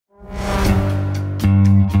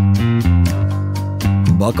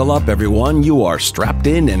Buckle up, everyone. You are strapped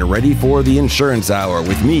in and ready for the Insurance Hour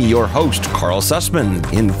with me, your host, Karl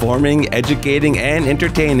Susman, informing, educating, and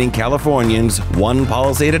entertaining Californians one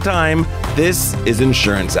policy at a time. This is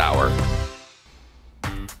Insurance Hour.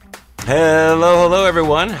 Hello,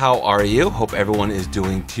 everyone. How are you? Hope everyone is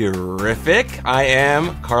doing terrific. I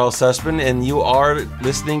am Karl Susman, and you are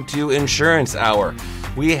listening to Insurance Hour.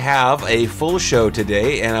 We have a full show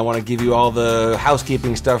today, and I want to give you all the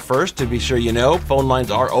housekeeping stuff first to be sure you know. Phone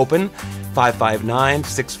lines are open,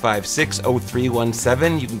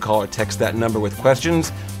 559-656-0317. You can call or text that number with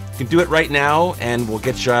questions. You can do it right now, and we'll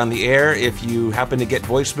get you on the air. If you happen to get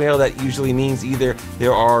voicemail, that usually means either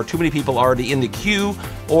there are too many people already in the queue,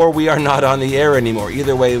 or we are not on the air anymore.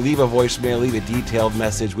 Either way, leave a voicemail, leave a detailed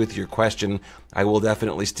message with your question. I will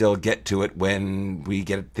definitely still get to it when we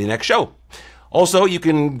get the next show. Also, you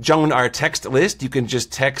can join our text list. You can just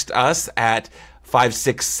text us at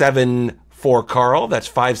 567-4-KARL. That's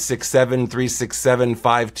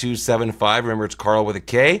 567-367-5275. Remember, it's Karl with a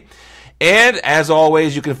K. And as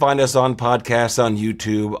always, you can find us on podcasts, on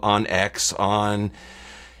YouTube, on X, on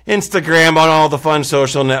Instagram, on all the fun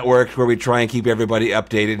social networks where we try and keep everybody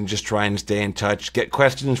updated and just try and stay in touch, get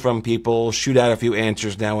questions from people, shoot out a few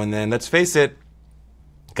answers now and then. Let's face it,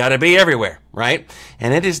 gotta be everywhere, right?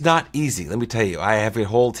 And it is not easy. Let me tell you, I have a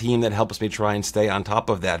whole team that helps me try and stay on top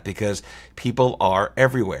of that because people are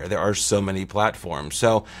everywhere. There are so many platforms.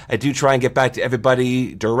 So I do try and get back to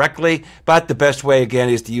everybody directly, but the best way, again,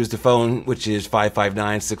 is to use the phone, which is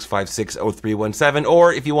 559-656-0317.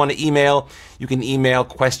 Or if you want to email, you can email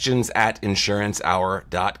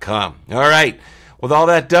questions@insurancehour.com. All right. With all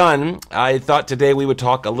that done, I thought today we would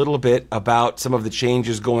talk a little bit about some of the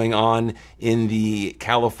changes going on in the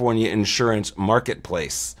California insurance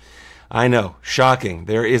marketplace. I know, shocking.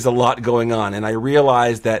 There is a lot going on, and I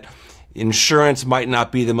realize that insurance might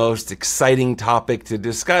not be the most exciting topic to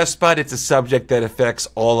discuss, but it's a subject that affects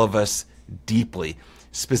all of us deeply,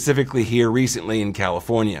 specifically here recently in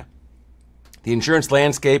California. The insurance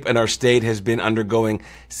landscape in our state has been undergoing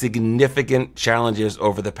significant challenges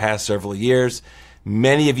over the past several years.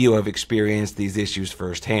 Many of you have experienced these issues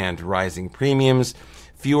firsthand: rising premiums,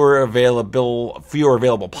 fewer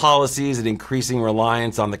available policies, and increasing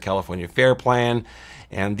reliance on the California Fair Plan.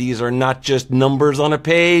 And these are not just numbers on a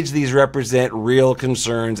page. These represent real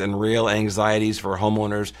concerns and real anxieties for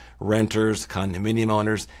homeowners, renters, condominium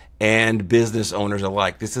owners, and business owners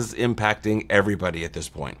alike. This is impacting everybody at this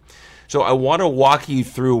point. So I want to walk you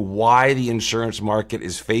through why the insurance market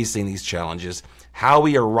is facing these challenges, how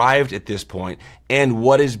we arrived at this point, and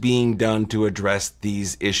what is being done to address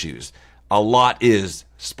these issues. A lot is,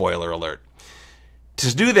 spoiler alert.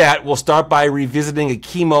 To do that, we'll start by revisiting a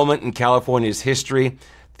key moment in California's history,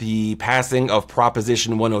 the passing of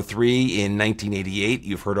Proposition 103 in 1988.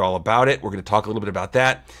 You've heard all about it. We're going to talk a little bit about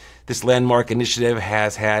that. This landmark initiative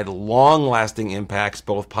has had long-lasting impacts,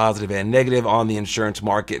 both positive and negative, on the insurance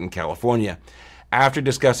market in California. After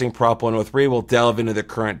discussing Prop 103, we'll delve into the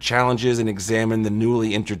current challenges and examine the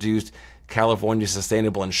newly introduced California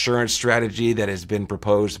Sustainable Insurance Strategy that has been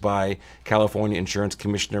proposed by California Insurance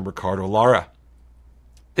Commissioner Ricardo Lara.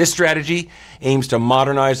 This strategy aims to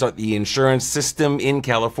modernize the insurance system in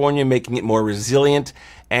California, making it more resilient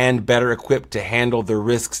and better equipped to handle the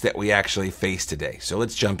risks that we actually face today. So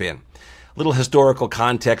let's jump in. A little historical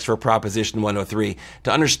context for Proposition 103.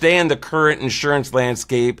 To understand the current insurance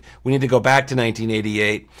landscape, we need to go back to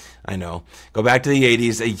 1988. I know. Go back to the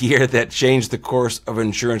 80s, a year that changed the course of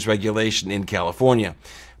insurance regulation in California.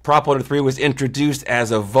 Prop 103 was introduced as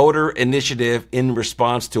a voter initiative in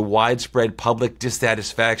response to widespread public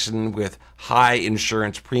dissatisfaction with high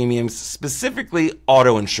insurance premiums, specifically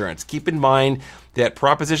auto insurance. Keep in mind that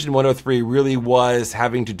Proposition 103 really was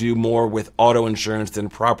having to do more with auto insurance than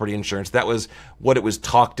property insurance. That was what it was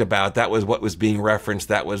talked about. That was what was being referenced.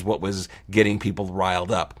 That was what was getting people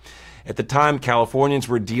riled up. At the time, Californians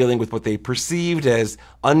were dealing with what they perceived as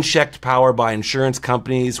unchecked power by insurance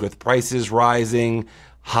companies, with prices rising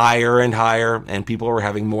higher and higher, and people were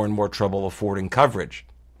having more and more trouble affording coverage.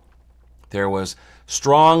 There was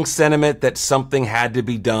strong sentiment that something had to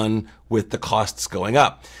be done with the costs going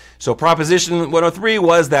up. So Proposition 103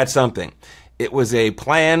 was that something. It was a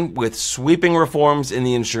plan with sweeping reforms in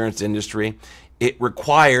the insurance industry. It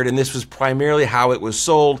required, and this was primarily how it was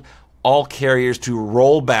sold, all carriers to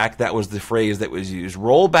roll back, that was the phrase that was used,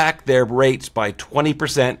 roll back their rates by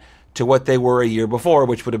 20% to what they were a year before,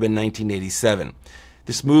 which would have been 1987.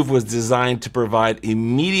 This move was designed to provide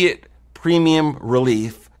immediate premium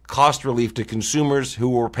relief, cost relief to consumers who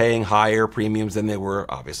were paying higher premiums than they were,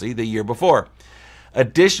 obviously, the year before.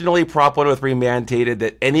 Additionally, Prop 103 mandated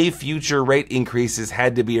that any future rate increases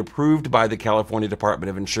had to be approved by the California Department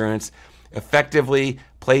of Insurance, effectively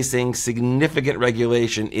placing significant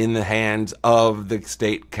regulation in the hands of the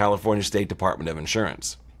California State Department of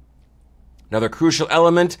Insurance. Another crucial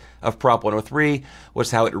element of Prop 103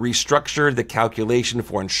 was how it restructured the calculation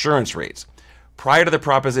for insurance rates. Prior to the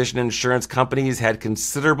proposition, insurance companies had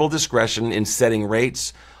considerable discretion in setting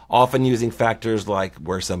rates, often using factors like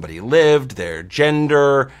where somebody lived, their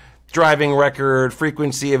gender, driving record,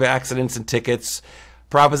 frequency of accidents and tickets.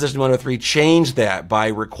 Proposition 103 changed that by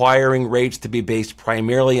requiring rates to be based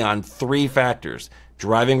primarily on three factors: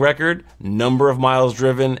 driving record, number of miles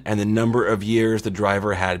driven, and the number of years the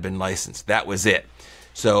driver had been licensed. That was it.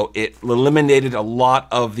 So it eliminated a lot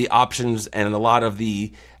of the options and a lot of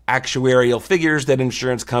the actuarial figures that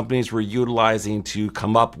insurance companies were utilizing to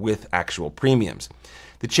come up with actual premiums.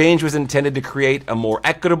 The change was intended to create a more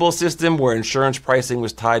equitable system where insurance pricing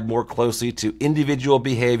was tied more closely to individual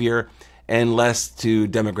behavior and less to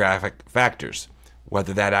demographic factors,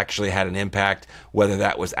 whether that actually had an impact, whether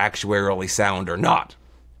that was actuarially sound or not.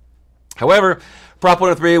 However, Prop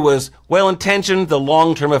 103 was well-intentioned. The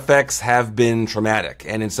long-term effects have been traumatic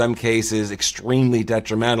and in some cases extremely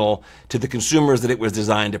detrimental to the consumers that it was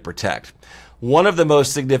designed to protect. One of the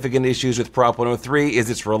most significant issues with Prop 103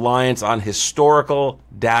 is its reliance on historical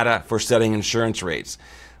data for setting insurance rates.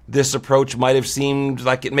 This approach might have seemed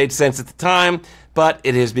like it made sense at the time, but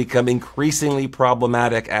it has become increasingly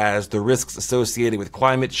problematic as the risks associated with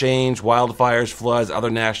climate change, wildfires, floods,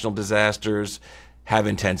 other national disasters have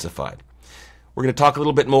intensified. We're going to talk a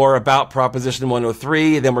little bit more about Proposition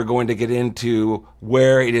 103, then we're going to get into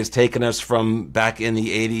where it has taken us from back in the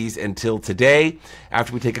 80s until today.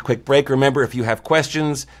 After we take a quick break, remember, if you have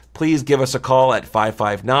questions, please give us a call at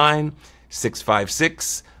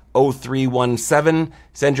 559-656-0317.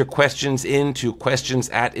 Send your questions in to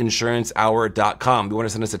questions@insurancehour.com. If you want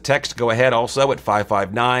to send us a text, go ahead also at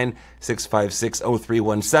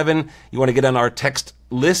 559-656-0317. You want to get on our text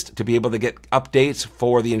list to be able to get updates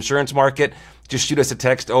for the insurance market, just shoot us a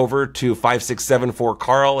text over to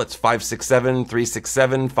 5674-CARL. It's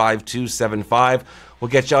 567-367-5275. We'll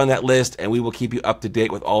get you on that list, and we will keep you up to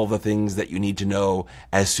date with all the things that you need to know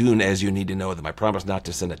as soon as you need to know them. I promise not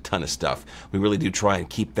to send a ton of stuff. We really do try and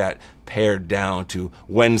keep that pared down to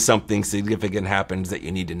when something significant happens that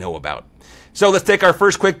you need to know about. So let's take our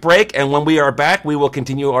first quick break, and when we are back, we will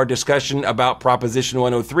continue our discussion about Proposition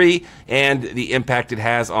 103 and the impact it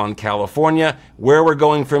has on California, where we're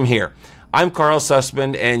going from here. I'm Karl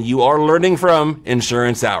Susman, and you are learning from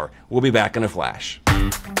Insurance Hour. We'll be back in a flash.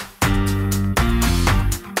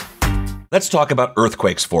 Let's talk about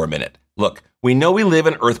earthquakes for a minute. Look, we know we live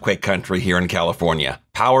in earthquake country here in California.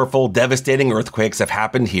 Powerful, devastating earthquakes have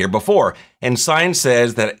happened here before, and science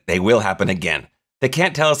says that they will happen again. They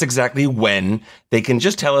can't tell us exactly when. They can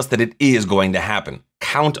just tell us that it is going to happen.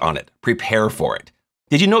 Count on it. Prepare for it.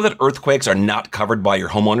 Did you know that earthquakes are not covered by your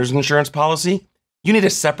homeowner's insurance policy? You need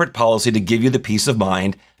a separate policy to give you the peace of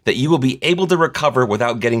mind that you will be able to recover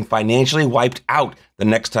without getting financially wiped out the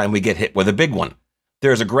next time we get hit with a big one.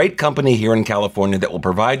 There is a great company here in California that will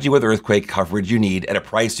provide you with earthquake coverage you need at a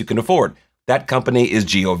price you can afford. That company is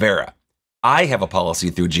GeoVera. I have a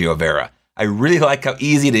policy through GeoVera. I really like how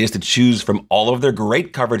easy it is to choose from all of their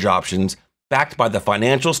great coverage options, backed by the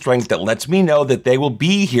financial strength that lets me know that they will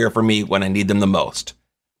be here for me when I need them the most.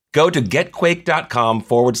 Go to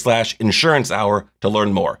getquake.com/insurance hour to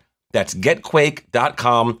learn more. That's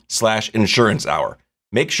getquake.com/insurance hour.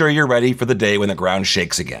 Make sure you're ready for the day when the ground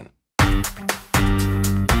shakes again.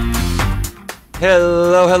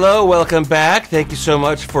 Hello, welcome back. Thank you so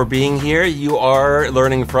much for being here. You are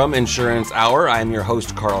learning from Insurance Hour. I'm your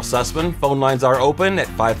host, Karl Susman. Phone lines are open at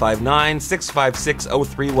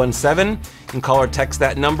 559-656-0317. You can call or text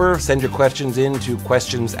that number. Send your questions in to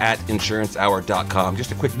questions@insurancehour.com.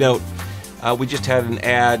 Just a quick note. We just had an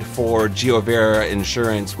ad for GeoVera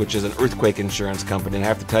Insurance, which is an earthquake insurance company. And I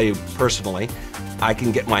have to tell you personally, I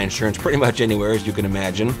can get my insurance pretty much anywhere, as you can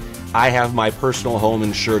imagine. I have my personal home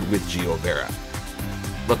insured with GeoVera.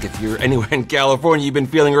 Look, if you're anywhere in California, you've been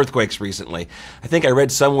feeling earthquakes recently. I think I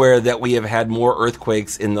read somewhere that we have had more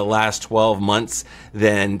earthquakes in the last 12 months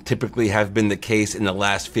than typically have been the case in the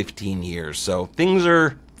last 15 years. So things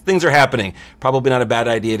are happening. Probably not a bad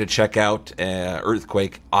idea to check out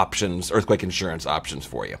earthquake insurance options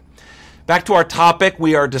for you. Back to our topic,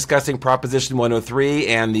 we are discussing Proposition 103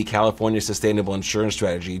 and the California Sustainable Insurance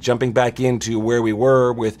Strategy. Jumping back into where we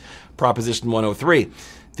were with Proposition 103.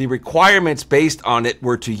 The requirements based on it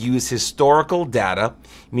were to use historical data,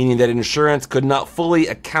 meaning that insurance could not fully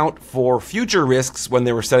account for future risks when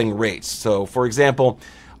they were setting rates. So, for example,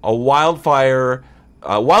 a wildfire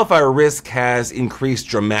Wildfire risk has increased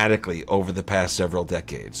dramatically over the past several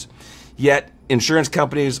decades. Yet, insurance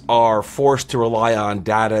companies are forced to rely on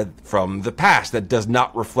data from the past that does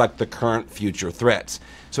not reflect the current future threats.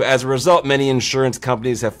 So as a result, many insurance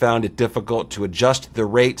companies have found it difficult to adjust their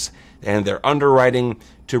rates and their underwriting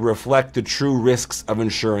to reflect the true risks of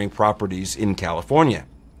insuring properties in California.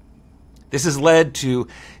 This has led to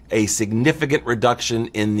a significant reduction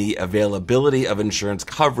in the availability of insurance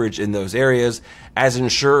coverage in those areas, as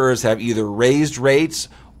insurers have either raised rates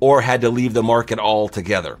or had to leave the market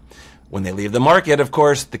altogether. When they leave the market, of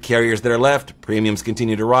course, the carriers that are left, premiums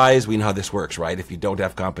continue to rise. We know how this works, right? If you don't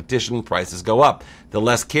have competition, prices go up. The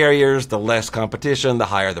less carriers, the less competition, the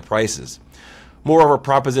higher the prices. Moreover,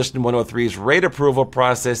 Proposition 103's rate approval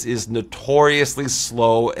process is notoriously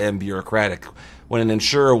slow and bureaucratic. When an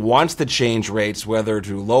insurer wants to change rates, whether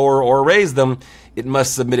to lower or raise them, it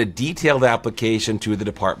must submit a detailed application to the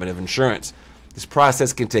Department of Insurance. This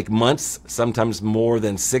process can take months, sometimes more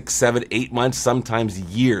than 6, 7, 8 months, sometimes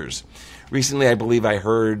years. Recently, I believe I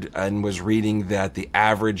heard and was reading that the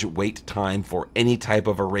average wait time for any type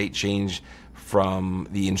of a rate change from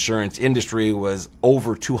the insurance industry was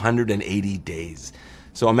over 280 days.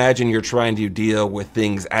 So imagine you're trying to deal with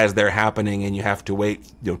things as they're happening and you have to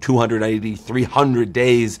wait 280, 300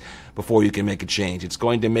 days before you can make a change. It's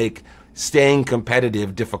going to make staying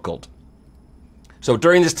competitive difficult. So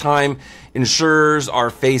during this time, insurers are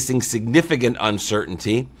facing significant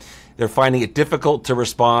uncertainty. They're finding it difficult to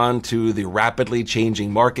respond to the rapidly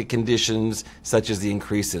changing market conditions, such as the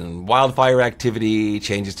increase in wildfire activity,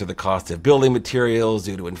 changes to the cost of building materials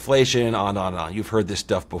due to inflation, on and on. You've heard this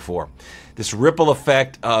stuff before. This ripple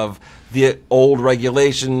effect of the old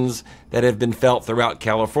regulations that have been felt throughout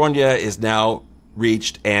California is now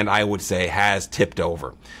reached, and I would say has tipped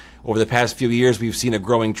over. Over the past few years, we've seen a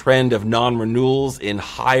growing trend of non-renewals in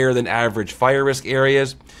higher than average fire risk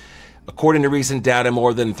areas. According to recent data,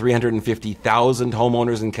 more than 350,000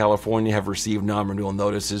 homeowners in California have received non-renewal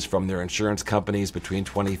notices from their insurance companies between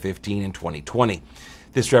 2015 and 2020.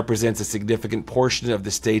 This represents a significant portion of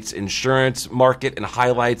the state's insurance market and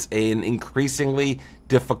highlights an increasingly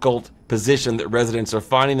difficult position that residents are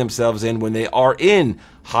finding themselves in when they are in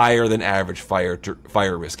higher than average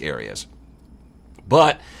fire risk areas.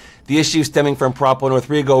 But the issues stemming from Prop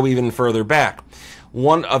 103 go even further back.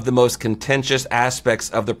 One of the most contentious aspects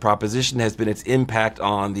of the proposition has been its impact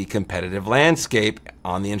on the competitive landscape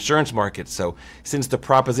on the insurance market. So since the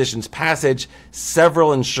proposition's passage,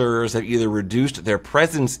 several insurers have either reduced their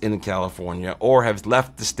presence in California or have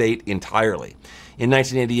left the state entirely. In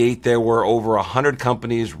 1988, there were over 100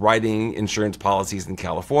 companies writing insurance policies in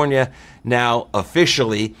California. Now,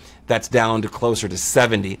 officially, that's down to closer to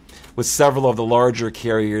 70, with several of the larger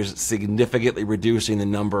carriers significantly reducing the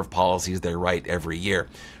number of policies they write every year.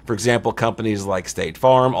 For example, companies like State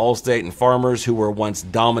Farm, Allstate, and Farmers, who were once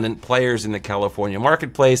dominant players in the California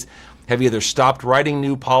marketplace, have either stopped writing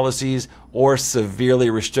new policies or severely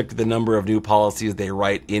restricted the number of new policies they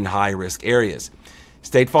write in high-risk areas.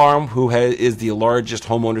 State Farm, who is the largest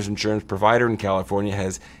homeowners insurance provider in California,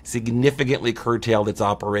 has significantly curtailed its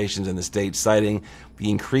operations in the state, citing the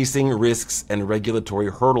increasing risks and regulatory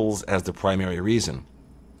hurdles as the primary reason.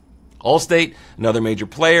 Allstate, another major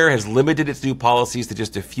player, has limited its new policies to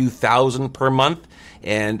just a few thousand per month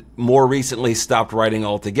and more recently stopped writing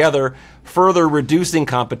altogether, further reducing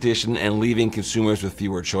competition and leaving consumers with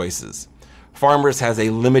fewer choices. Farmers has a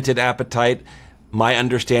limited appetite. My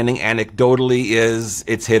understanding anecdotally is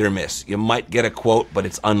it's hit or miss. You might get a quote, but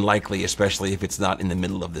it's unlikely, especially if it's not in the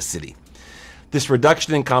middle of the city. This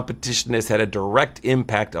reduction in competition has had a direct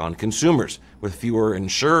impact on consumers, with fewer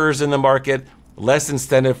insurers in the market, less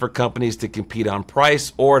incentive for companies to compete on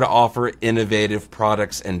price or to offer innovative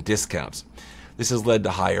products and discounts. This has led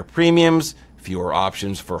to higher premiums, fewer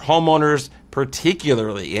options for homeowners,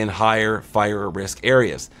 particularly in higher fire risk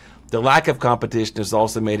areas. The lack of competition has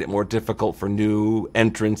also made it more difficult for new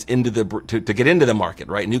entrants to get into the market,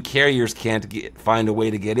 right? New carriers can't find a way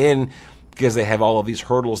to get in because they have all of these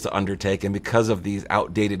hurdles to undertake and because of these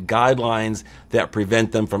outdated guidelines that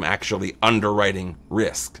prevent them from actually underwriting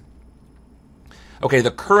risk. Okay, the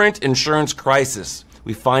current insurance crisis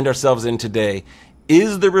we find ourselves in today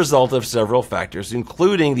is the result of several factors,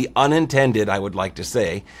 including the unintended, I would like to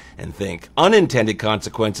say, and think, unintended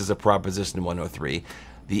consequences of Proposition 103,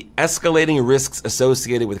 the escalating risks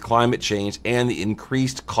associated with climate change, and the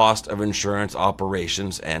increased cost of insurance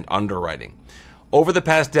operations and underwriting. Over the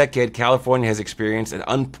past decade, California has experienced an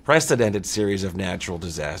unprecedented series of natural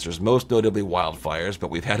disasters, most notably wildfires, but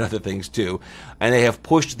we've had other things too, and they have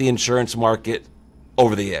pushed the insurance market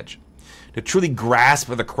over the edge. To truly grasp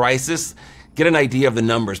the crisis, get an idea of the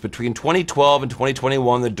numbers. Between 2012 and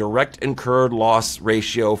 2021, the direct incurred loss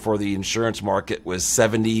ratio for the insurance market was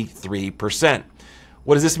 73%.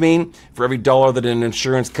 What does this mean? For every dollar that an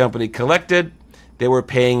insurance company collected, they were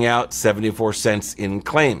paying out 74 cents in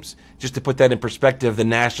claims. Just to put that in perspective, the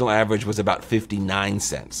national average was about 59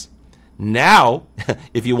 cents. Now,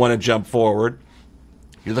 if you want to jump forward,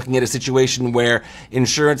 you're looking at a situation where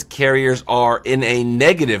insurance carriers are in a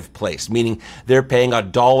negative place, meaning they're paying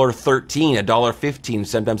 $1.13, $1.15,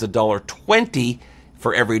 sometimes $1.20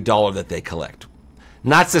 for every dollar that they collect.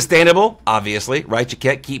 Not sustainable, obviously, right? You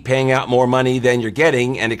can't keep paying out more money than you're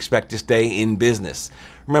getting and expect to stay in business.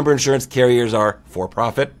 Remember, insurance carriers are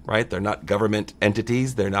for-profit, right? They're not government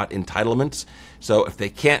entities. They're not entitlements. So if they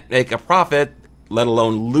can't make a profit, let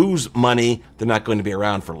alone lose money, they're not going to be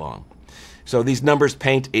around for long. So these numbers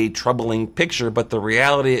paint a troubling picture, but the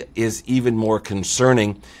reality is even more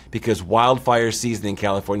concerning because wildfire season in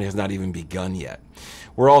California has not even begun yet.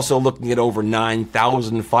 We're also looking at over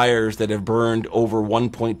 9,000 fires that have burned over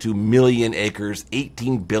 1.2 million acres,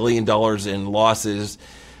 $18 billion in losses.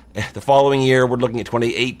 The following year, we're looking at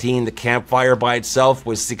 2018. The Camp Fire by itself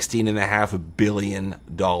was $16.5 billion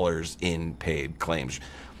in paid claims.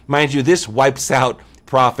 Mind you, this wipes out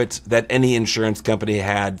profits that any insurance company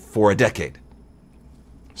had for a decade.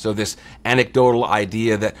 So this anecdotal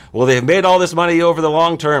idea that, well, they've made all this money over the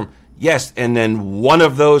long term. Yes, and then one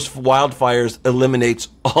of those wildfires eliminates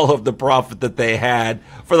all of the profit that they had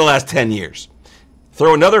for the last 10 years.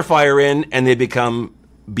 Throw another fire in, and they become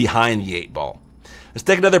behind the eight ball. Let's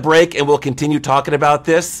take another break, and we'll continue talking about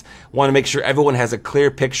this. Want to make sure everyone has a clear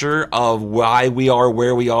picture of why we are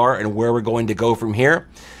where we are and where we're going to go from here.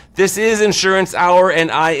 This is Insurance Hour, and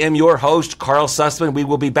I am your host, Karl Susman. We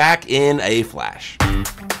will be back in a flash.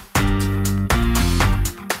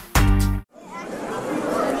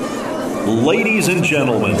 Ladies and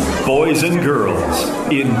gentlemen, boys and girls,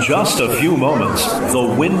 in just a few moments,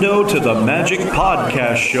 the Window to the Magic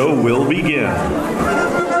podcast show will begin.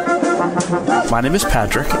 My name is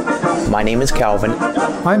Patrick. My name is Calvin.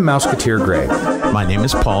 I'm Mouseketeer Gray. My name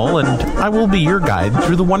is Paul, and I will be your guide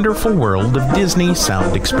through the wonderful world of Disney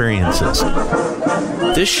sound experiences.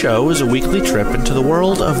 This show is a weekly trip into the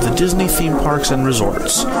world of the Disney theme parks and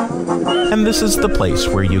resorts. And this is the place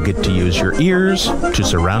where you get to use your ears to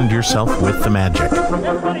surround yourself with the magic.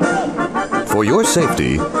 For your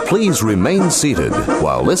safety, please remain seated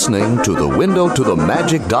while listening to the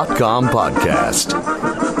windowtothemagic.com podcast.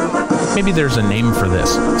 Maybe there's a name for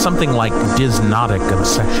this, something like Disnotic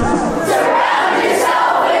obsession.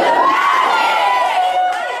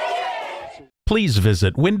 Please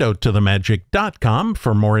visit windowtothemagic.com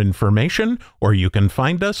for more information, or you can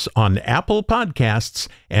find us on Apple Podcasts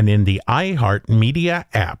and in the iHeartMedia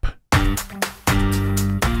app.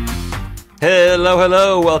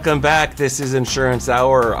 Hello. Welcome back. This is Insurance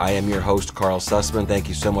Hour. I am your host, Karl Susman. Thank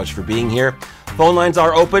you so much for being here. Phone lines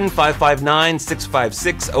are open,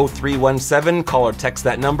 559-656-0317. Call or text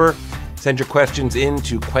that number. Send your questions in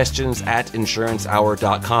to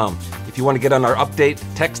questions@insurancehour.com. If you want to get on our update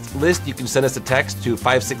text list, you can send us a text to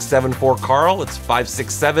 567-4-CARL. It's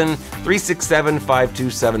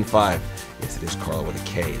 567-367-5275. Yes, it is Carl with a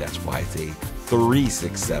K. That's why it's a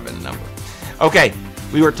 367 number. Okay,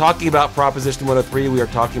 we were talking about Proposition 103. We are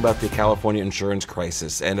talking about the California insurance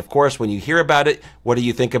crisis. And of course, when you hear about it, what do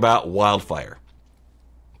you think about? Wildfire.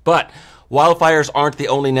 But wildfires aren't the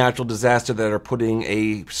only natural disaster that are putting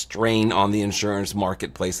a strain on the insurance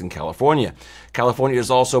marketplace in California. California is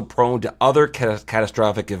also prone to other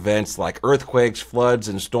catastrophic events like earthquakes, floods,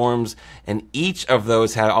 and storms, and each of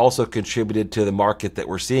those have also contributed to the market that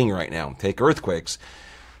we're seeing right now. Take earthquakes.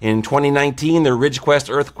 In 2019, the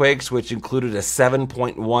Ridgequest earthquakes, which included a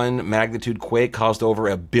 7.1 magnitude quake, caused over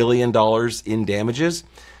 $1 billion in damages.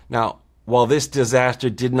 Now, while this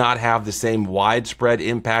disaster did not have the same widespread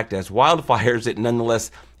impact as wildfires, it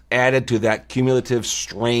nonetheless added to that cumulative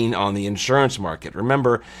strain on the insurance market.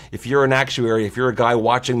 Remember, if you're an actuary, if you're a guy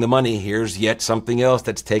watching the money, here's yet something else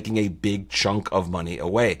that's taking a big chunk of money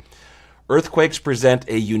away. Earthquakes present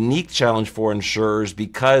a unique challenge for insurers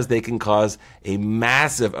because they can cause a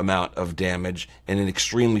massive amount of damage in an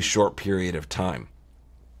extremely short period of time.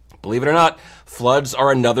 Believe it or not, floods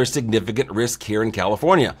are another significant risk here in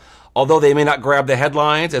California. Although they may not grab the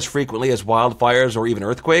headlines as frequently as wildfires or even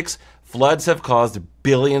earthquakes, floods have caused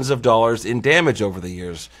billions of dollars in damage over the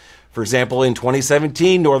years. For example, in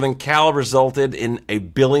 2017, Northern Cal resulted in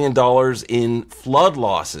 $1 billion in flood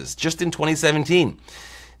losses just in 2017.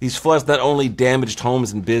 These floods not only damaged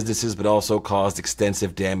homes and businesses, but also caused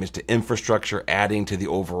extensive damage to infrastructure, adding to the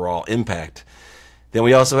overall impact. Then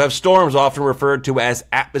we also have storms, often referred to as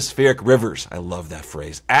atmospheric rivers. I love that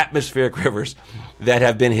phrase. Atmospheric rivers that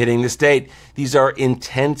have been hitting the state. These are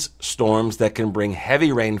intense storms that can bring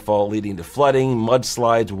heavy rainfall, leading to flooding,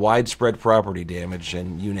 mudslides, widespread property damage,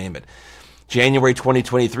 and you name it. January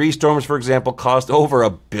 2023 storms, for example, caused over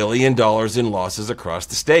 $1 billion in losses across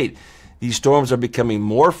the state. These storms are becoming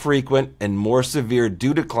more frequent and more severe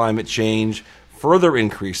due to climate change, further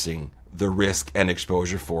increasing the risk and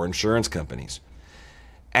exposure for insurance companies.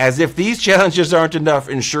 As if these challenges aren't enough,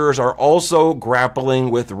 insurers are also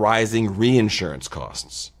grappling with rising reinsurance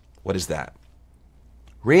costs. What is that?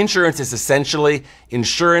 Reinsurance is essentially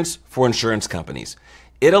insurance for insurance companies.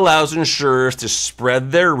 It allows insurers to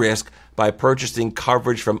spread their risk by purchasing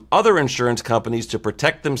coverage from other insurance companies to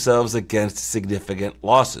protect themselves against significant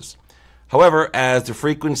losses. However, as the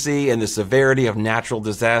frequency and the severity of natural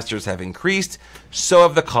disasters have increased, so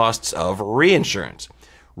have the costs of reinsurance.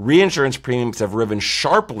 Reinsurance premiums have risen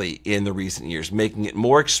sharply in the recent years, making it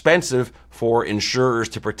more expensive for insurers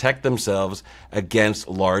to protect themselves against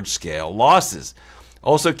large-scale losses.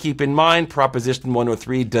 Also keep in mind, Proposition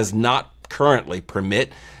 103 does not currently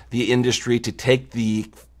permit the industry to take the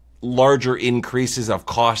larger increases of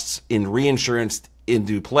costs in reinsurance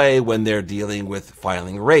into play when they're dealing with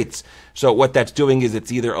filing rates. So what that's doing is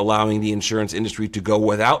it's either allowing the insurance industry to go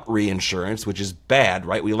without reinsurance, which is bad,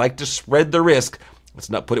 right? We like to spread the risk. Let's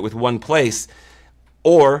not put it with one place,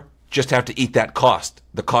 or just have to eat that cost,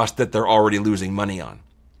 the cost that they're already losing money on.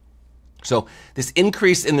 So this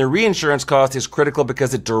increase in the reinsurance cost is critical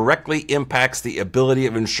because it directly impacts the ability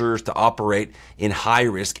of insurers to operate in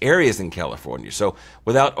high-risk areas in California. So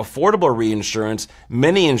without affordable reinsurance,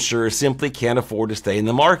 many insurers simply can't afford to stay in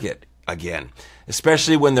the market again,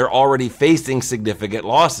 especially when they're already facing significant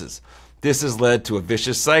losses. This has led to a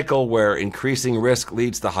vicious cycle where increasing risk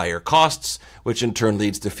leads to higher costs, which in turn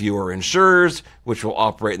leads to fewer insurers, which will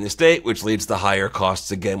operate in the state, which leads to higher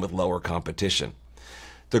costs again with lower competition.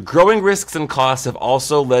 The growing risks and costs have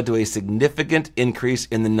also led to a significant increase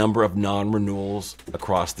in the number of non-renewals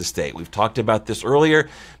across the state. We've talked about this earlier.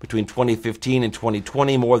 Between 2015 and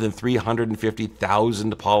 2020, more than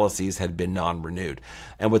 350,000 policies had been non-renewed.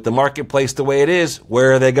 And with the marketplace the way it is,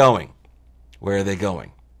 where are they going? Where are they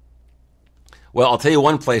going? Well, I'll tell you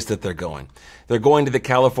one place that they're going. They're going to the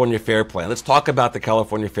California Fair Plan. Let's talk about the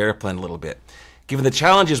California Fair Plan a little bit. Given the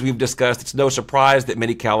challenges we've discussed, it's no surprise that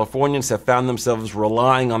many Californians have found themselves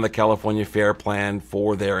relying on the California Fair Plan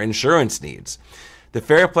for their insurance needs. The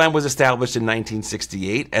Fair Plan was established in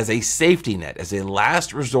 1968 as a safety net, as a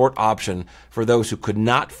last resort option for those who could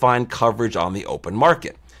not find coverage on the open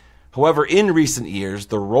market. However, in recent years,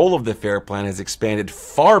 the role of the Fair Plan has expanded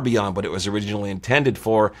far beyond what it was originally intended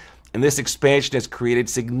for, and this expansion has created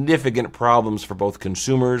significant problems for both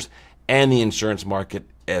consumers and the insurance market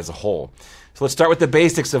as a whole. So let's start with the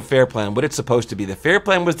basics of Fair Plan, what it's supposed to be. The Fair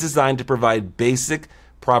Plan was designed to provide basic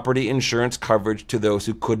property insurance coverage to those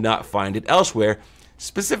who could not find it elsewhere,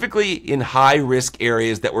 specifically in high-risk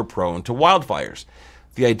areas that were prone to wildfires.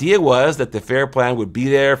 The idea was that the Fair Plan would be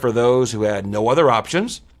there for those who had no other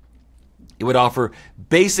options. It would offer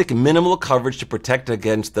basic minimal coverage to protect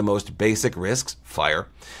against the most basic risks, fire.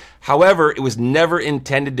 However, it was never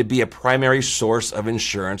intended to be a primary source of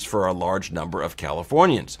insurance for a large number of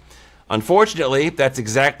Californians. Unfortunately, that's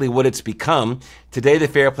exactly what it's become. Today, the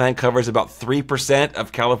Fair Plan covers about 3%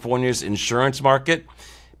 of California's insurance market,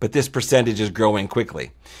 but this percentage is growing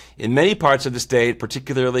quickly. In many parts of the state,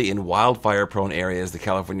 particularly in wildfire-prone areas, the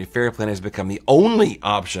California Fair Plan has become the only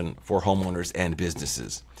option for homeowners and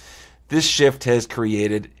businesses. This shift has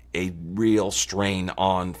created a real strain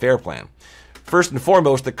on Fair Plan. First and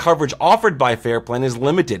foremost, the coverage offered by Fair Plan is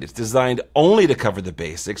limited. It's designed only to cover the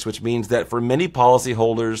basics, which means that for many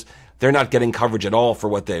policyholders, they're not getting coverage at all for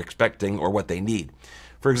what they're expecting or what they need.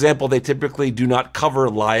 For example, they typically do not cover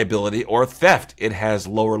liability or theft. It has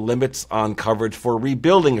lower limits on coverage for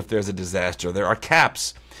rebuilding if there's a disaster. There are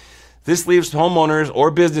caps. This leaves homeowners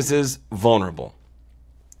or businesses vulnerable.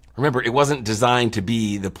 Remember, it wasn't designed to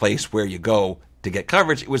be the place where you go to get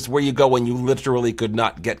coverage. It was where you go when you literally could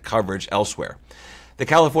not get coverage elsewhere. The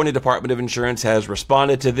California Department of Insurance has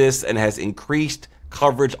responded to this and has increased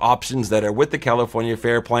coverage options that are with the California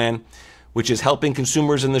Fair Plan, which is helping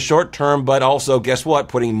consumers in the short term, but also, guess what,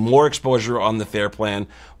 putting more exposure on the Fair Plan,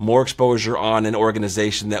 more exposure on an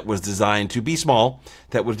organization that was designed to be small,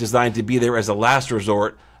 that was designed to be there as a last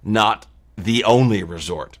resort, not the only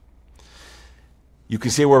resort. You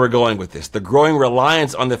can see where we're going with this. The growing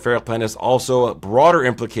reliance on the Fair Plan has also broader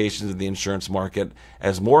implications in the insurance market.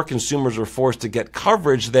 As more consumers are forced to get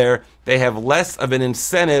coverage there, they have less of an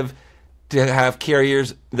incentive to have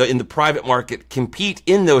carriers in the private market compete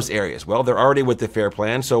in those areas? Well, they're already with the FAIR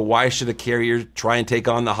Plan, so why should a carrier try and take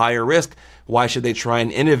on the higher risk? Why should they try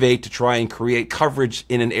and innovate to try and create coverage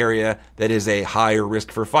in an area that is a higher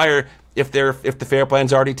risk for fire if the FAIR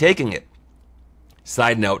Plan's already taking it?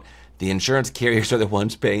 Side note, the insurance carriers are the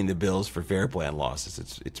ones paying the bills for FAIR Plan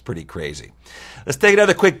losses. It's pretty crazy. Let's take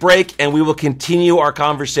another quick break, and we will continue our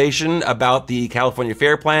conversation about the California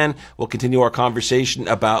FAIR Plan. We'll continue our conversation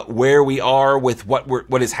about where we are with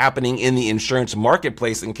what is happening in the insurance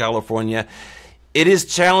marketplace in California. It is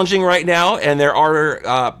challenging right now, and there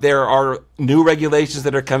are new regulations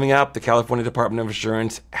that are coming up. The California Department of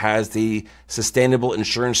Insurance has the Sustainable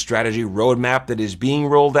Insurance Strategy Roadmap that is being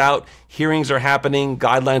rolled out. Hearings are happening,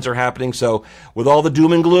 guidelines are happening. So with all the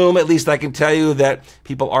doom and gloom, at least I can tell you that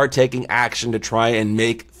people are taking action to try and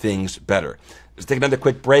make things better. Let's take another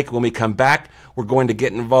quick break. When we come back, we're going to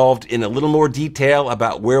get involved in a little more detail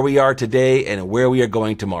about where we are today and where we are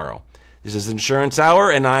going tomorrow. This is Insurance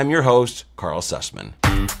Hour, and I'm your host, Karl Susman.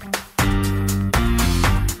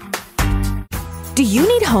 Do you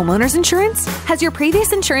need homeowners insurance? Has your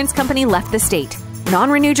previous insurance company left the state,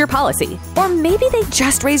 non-renewed your policy, or maybe they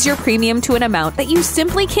just raised your premium to an amount that you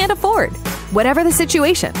simply can't afford? Whatever the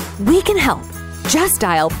situation, we can help. Just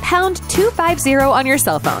dial pound 250 on your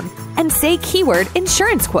cell phone and say keyword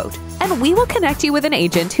insurance quote, and we will connect you with an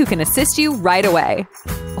agent who can assist you right away.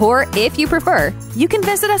 Or if you prefer, you can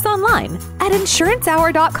visit us online at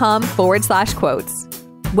insurancehour.com/quotes.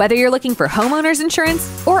 Whether you're looking for homeowners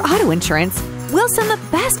insurance or auto insurance, we'll send the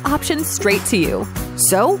best options straight to you.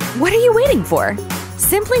 So what are you waiting for?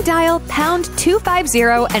 Simply dial pound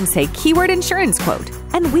 250 and say keyword insurance quote,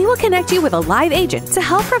 and we will connect you with a live agent to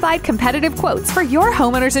help provide competitive quotes for your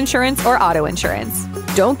homeowners insurance or auto insurance.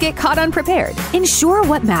 Don't get caught unprepared. Insure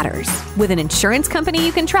what matters with an insurance company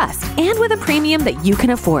you can trust and with a premium that you can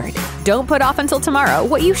afford. Don't put off until tomorrow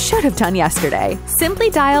what you should have done yesterday. Simply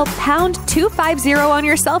dial pound 250 on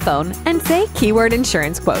your cell phone and say keyword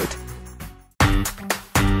insurance quote.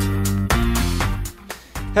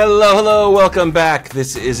 Hello, welcome back.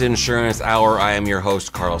 This is Insurance Hour. I am your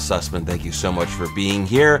host, Karl Susman. Thank you so much for being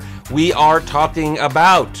here. We are talking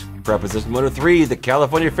about Proposition 103, the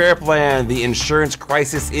California FAIR Plan, the insurance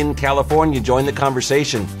crisis in California. Join the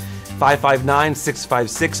conversation.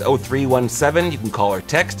 559-656-0317. You can call or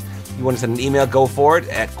text. If you want to send an email, go for it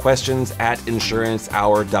at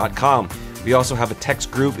questions@insurancehour.com. We also have a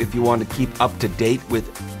text group if you want to keep up to date with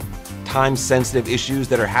time-sensitive issues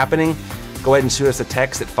that are happening. Go ahead and shoot us a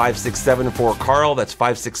text at 567-4-CARL. That's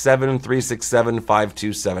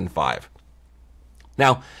 567-367-5275.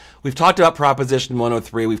 Now, we've talked about Proposition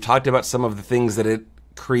 103. We've talked about some of the things that it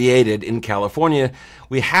created in California.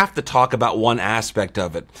 We have to talk about one aspect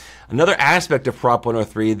of it. Another aspect of Prop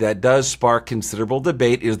 103 that does spark considerable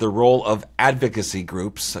debate is the role of advocacy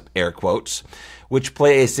groups, air quotes, which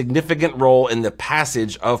play a significant role in the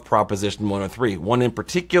passage of Proposition 103. One in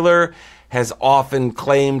particular has often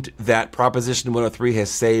claimed that Proposition 103 has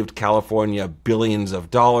saved California billions of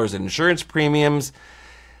dollars in insurance premiums.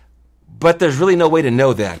 But there's really no way to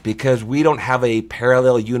know that because we don't have a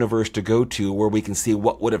parallel universe to go to where we can see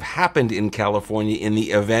what would have happened in California in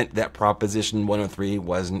the event that Proposition 103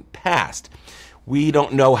 wasn't passed. We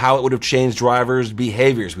don't know how it would have changed drivers'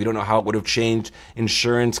 behaviors. We don't know how it would have changed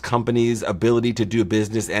insurance companies' ability to do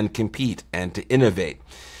business and compete and to innovate.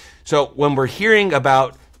 So when we're hearing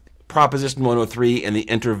about Proposition 103 and the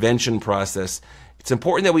intervention process, it's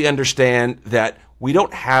important that we understand that we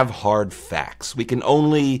don't have hard facts. We can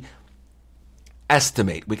only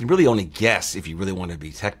estimate. We can really only guess if you really want to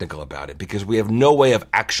be technical about it because we have no way of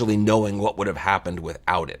actually knowing what would have happened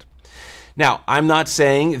without it. Now, I'm not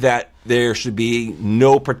saying that there should be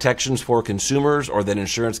no protections for consumers or that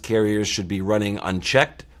insurance carriers should be running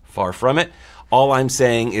unchecked. Far from it. All I'm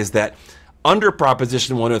saying is that under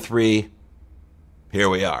Proposition 103, here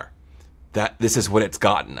we are. That this is what it's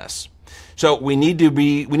gotten us. So we need to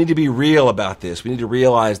be real about this. We need to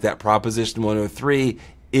realize that Proposition 103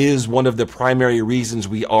 is one of the primary reasons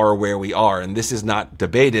we are where we are. And this is not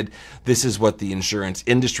debated. This is what the insurance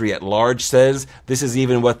industry at large says. This is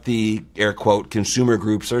even what the, air quote, consumer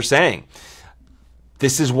groups are saying.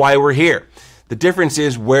 This is why we're here. The difference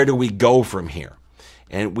is, where do we go from here?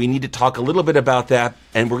 And we need to talk a little bit about that.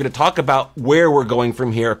 And we're going to talk about where we're going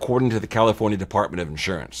from here according to the California Department of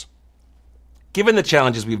Insurance. Given the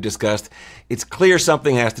challenges we've discussed, it's clear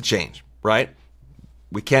something has to change, right?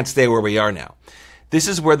 We can't stay where we are now. This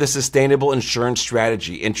is where the Sustainable Insurance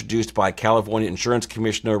Strategy introduced by California Insurance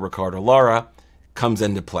Commissioner Ricardo Lara comes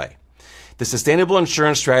into play. The Sustainable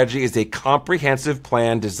Insurance Strategy is a comprehensive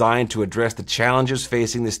plan designed to address the challenges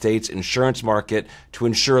facing the state's insurance market to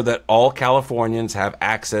ensure that all Californians have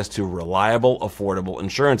access to reliable, affordable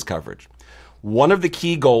insurance coverage. One of the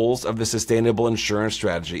key goals of the Sustainable Insurance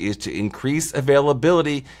Strategy is to increase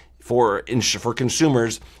availability for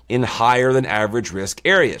consumers in higher than average risk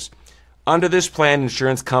areas. Under this plan,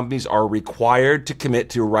 insurance companies are required to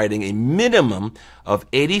commit to writing a minimum of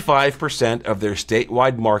 85% of their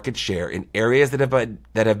statewide market share in areas that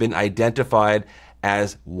have been identified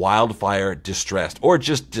as wildfire distressed or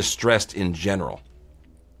just distressed in general.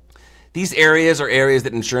 These areas are areas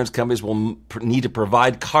that insurance companies will need to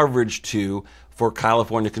provide coverage to for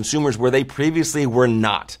California consumers where they previously were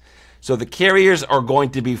not. So the carriers are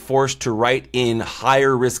going to be forced to write in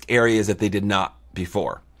higher risk areas that they did not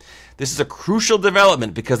before. This is a crucial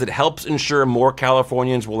development because it helps ensure more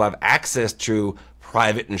Californians will have access to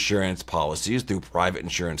private insurance policies through private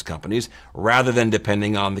insurance companies rather than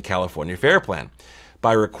depending on the California FAIR Plan.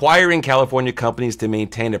 By requiring California companies to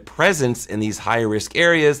maintain a presence in these high-risk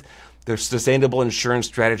areas, the Sustainable Insurance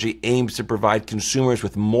Strategy aims to provide consumers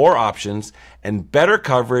with more options and better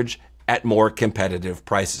coverage at more competitive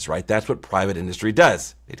prices, right? That's what private industry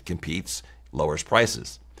does. It competes, lowers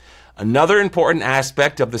prices. Another important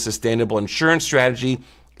aspect of the Sustainable Insurance Strategy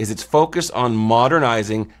is its focus on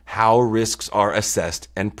modernizing how risks are assessed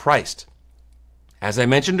and priced. As I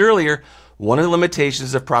mentioned earlier, one of the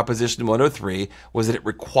limitations of Proposition 103 was that it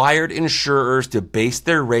required insurers to base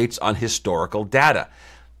their rates on historical data.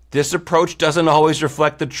 This approach doesn't always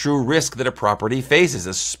reflect the true risk that a property faces,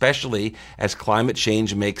 especially as climate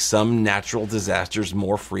change makes some natural disasters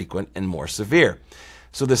more frequent and more severe.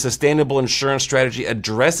 So the Sustainable Insurance Strategy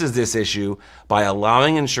addresses this issue by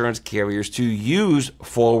allowing insurance carriers to use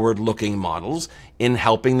forward-looking models in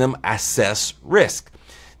helping them assess risk.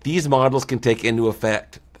 These models can take into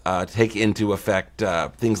effect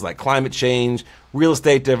things like climate change, real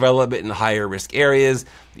estate development in higher risk areas,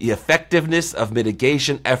 the effectiveness of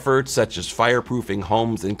mitigation efforts such as fireproofing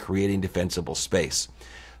homes and creating defensible space.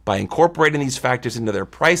 By incorporating these factors into their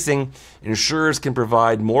pricing, insurers can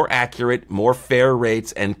provide more accurate, more fair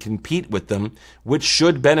rates and compete with them, which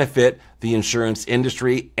should benefit the insurance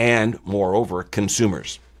industry and, moreover,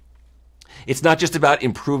 consumers. It's not just about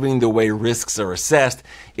improving the way risks are assessed,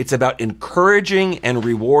 it's about encouraging and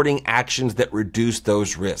rewarding actions that reduce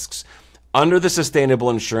those risks. Under the Sustainable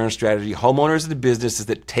Insurance Strategy, homeowners and businesses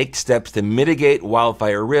that take steps to mitigate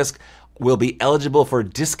wildfire risk will be eligible for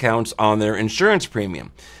discounts on their insurance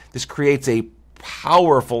premium. This creates a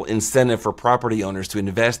powerful incentive for property owners to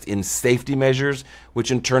invest in safety measures,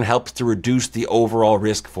 which in turn helps to reduce the overall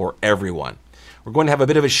risk for everyone. We're going to have a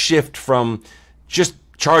bit of a shift from just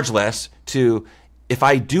charge less to if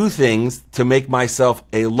I do things to make myself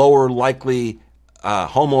a lower likely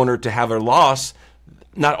homeowner to have a loss,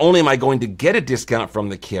 not only am I going to get a discount from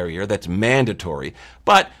the carrier, that's mandatory,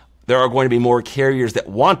 but there are going to be more carriers that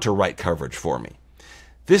want to write coverage for me.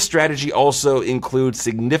 This strategy also includes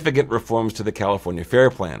significant reforms to the California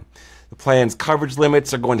FAIR Plan. The plan's coverage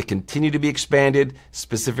limits are going to continue to be expanded,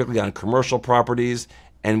 specifically on commercial properties,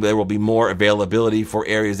 and there will be more availability for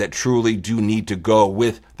areas that truly do need to go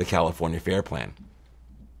with the California FAIR Plan.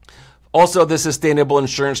 Also, the Sustainable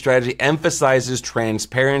Insurance Strategy emphasizes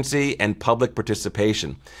transparency and public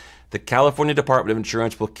participation. The California Department of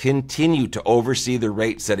Insurance will continue to oversee the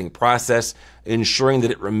rate-setting process, ensuring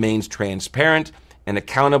that it remains transparent and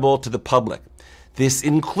accountable to the public. This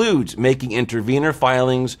includes making intervener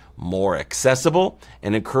filings more accessible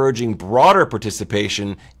and encouraging broader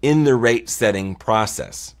participation in the rate-setting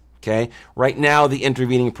process. Okay? Right now, the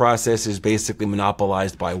intervening process is basically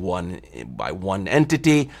monopolized by one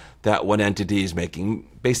entity. That one entity is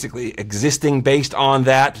basically existing based on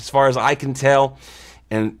that, as far as I can tell.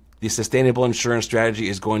 And the Sustainable Insurance Strategy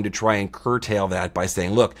is going to try and curtail that by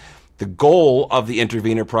saying, look, the goal of the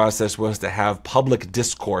intervener process was to have public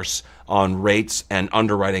discourse on rates and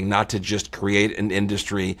underwriting, not to just create an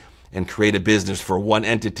industry and create a business for one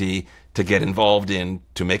entity to get involved in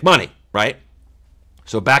to make money, right?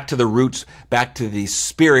 So back to the roots, back to the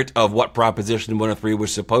spirit of what Proposition 103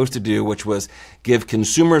 was supposed to do, which was give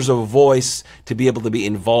consumers a voice to be able to be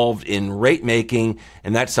involved in rate making.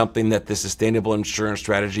 And that's something that the Sustainable Insurance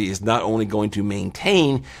Strategy is not only going to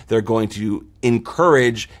maintain, they're going to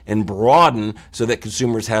encourage and broaden so that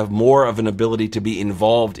consumers have more of an ability to be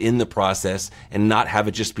involved in the process and not have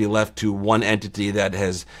it just be left to one entity that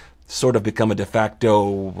has sort of become a de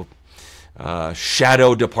facto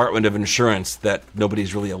shadow Department of Insurance that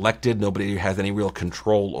nobody's really elected, nobody has any real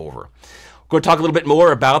control over. Going to talk a little bit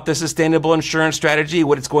more about the sustainable insurance strategy,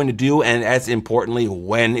 what it's going to do, and as importantly,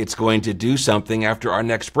 when it's going to do something after our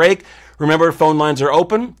next break. Remember, phone lines are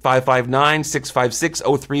open,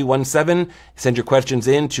 559-656-0317. Send your questions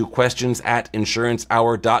in to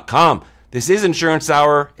questions@insurancehour.com. This is Insurance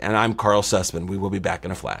Hour, and I'm Karl Susman. We will be back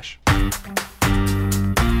in a flash.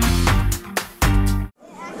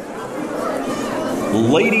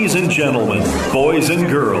 Ladies and gentlemen, boys and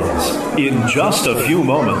girls, in just a few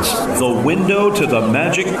moments, the Window to the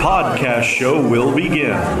Magic podcast show will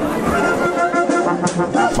begin.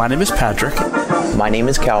 My name is Patrick. My name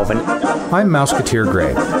is Calvin. I'm Mouseketeer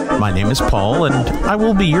Gray. My name is Paul, and I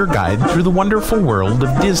will be your guide through the wonderful world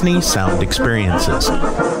of Disney sound experiences.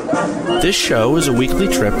 This show is a weekly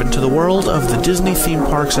trip into the world of the Disney theme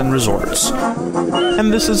parks and resorts.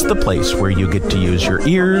 And this is the place where you get to use your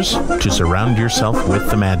ears to surround yourself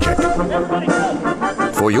with the magic.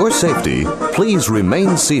 For your safety, please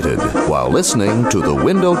remain seated while listening to the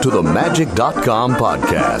windowtothemagic.com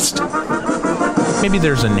podcast. Maybe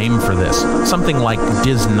there's a name for this, something like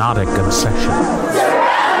Disnotic obsession.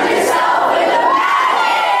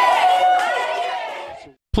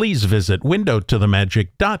 Please visit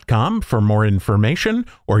windowtothemagic.com for more information,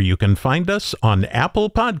 or you can find us on Apple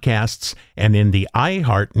Podcasts and in the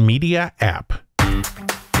iHeartMedia app.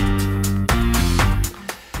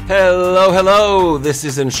 Hello. This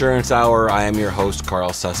is Insurance Hour. I am your host,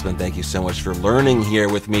 Karl Susman. Thank you so much for learning here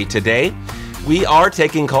with me today. We are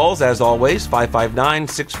taking calls, as always,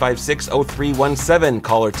 559-656-0317.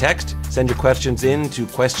 Call or text. Send your questions in to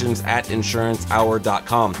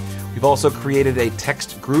questions@insurancehour.com. We've also created a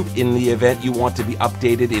text group in the event you want to be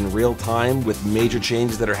updated in real time with major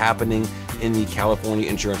changes that are happening in the California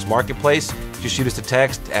insurance marketplace. Just shoot us a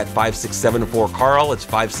text at 567-4-CARL. It's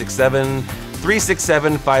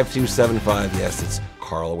 567-367-5275. Yes, it's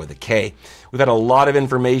Carl with a K. We've had a lot of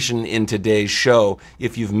information in today's show.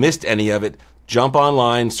 If you've missed any of it, jump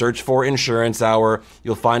online, search for Insurance Hour.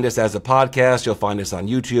 You'll find us as a podcast. You'll find us on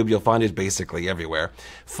YouTube. You'll find us basically everywhere.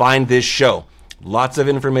 Find this show. Lots of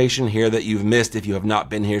information here that you've missed if you have not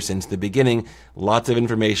been here since the beginning. Lots of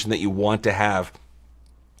information that you want to have.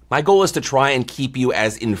 My goal is to try and keep you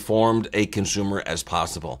as informed a consumer as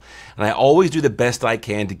possible. And I always do the best I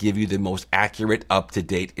can to give you the most accurate,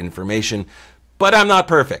 up-to-date information. But I'm not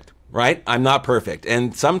perfect, right? I'm not perfect.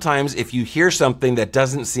 And sometimes if you hear something that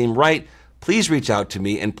doesn't seem right, please reach out to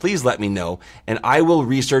me and please let me know, and I will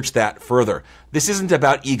research that further. This isn't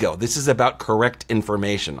about ego. This is about correct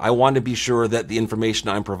information. I want to be sure that the information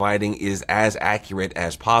I'm providing is as accurate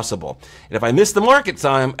as possible. And if I miss the mark at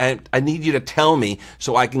time, I need you to tell me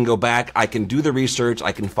so I can go back, I can do the research,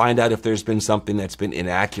 I can find out if there's been something that's been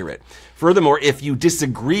inaccurate. Furthermore, if you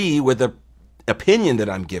disagree with the opinion that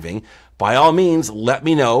I'm giving, by all means, let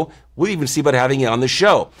me know. We'll even see about having it on the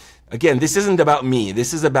show. Again, this isn't about me.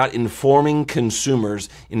 This is about informing consumers,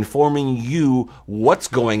 informing you what's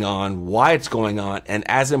going on, why it's going on, and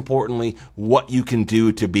as importantly, what you can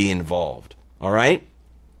do to be involved. All right?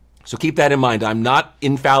 So keep that in mind. I'm not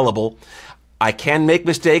infallible. I can make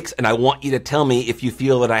mistakes, and I want you to tell me if you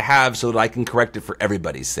feel that I have so that I can correct it for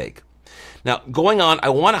everybody's sake. Now, going on,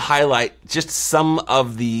 I want to highlight just some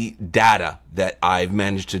of the data that I've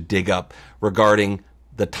managed to dig up regarding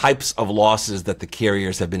the types of losses that the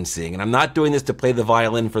carriers have been seeing. And I'm not doing this to play the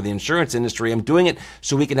violin for the insurance industry. I'm doing it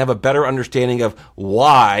so we can have a better understanding of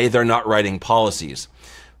why they're not writing policies.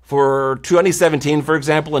 For 2017, for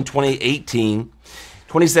example, and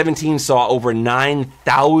 2017 saw over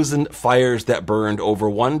 9,000 fires that burned over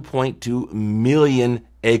 1.2 million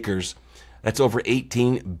acres. That's over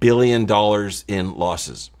 $18 billion in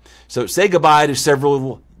losses. So say goodbye to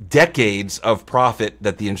several decades of profit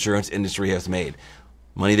that the insurance industry has made.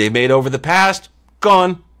 Money they've made over the past,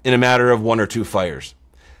 gone in a matter of one or two fires.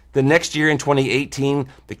 The next year in 2018,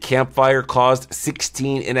 the Camp Fire caused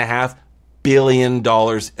 $16.5 billion,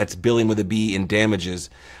 that's billion with a B, in damages.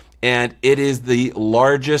 And it is the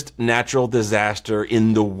largest natural disaster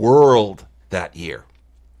in the world that year.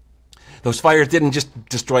 Those fires didn't just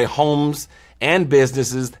destroy homes and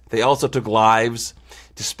businesses, they also took lives,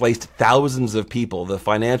 displaced thousands of people. The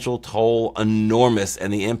financial toll, enormous,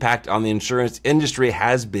 and the impact on the insurance industry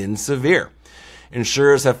has been severe.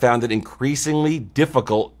 Insurers have found it increasingly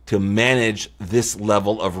difficult to manage this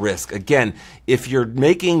level of risk. Again, if you're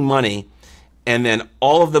making money and then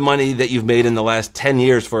all of the money that you've made in the last 10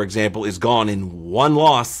 years, for example, is gone in one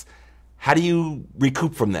loss, how do you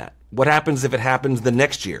recoup from that? What happens if it happens the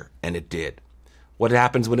next year? And it did. What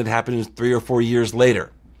happens when it happens 3 or 4 years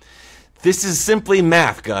later? This is simply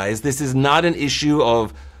math, guys. This is not an issue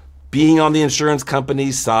of being on the insurance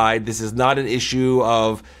company's side. This is not an issue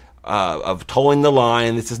of of towing the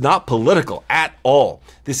line. This is not political at all.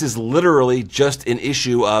 This is literally just an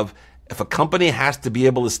issue of if a company has to be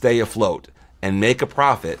able to stay afloat and make a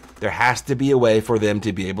profit, there has to be a way for them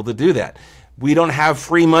to be able to do that. We don't have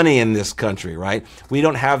free money in this country, right? We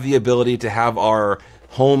don't have the ability to have our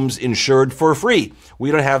homes insured for free.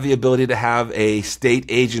 We don't have the ability to have a state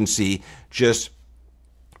agency just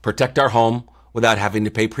protect our home without having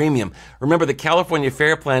to pay premium. Remember, the California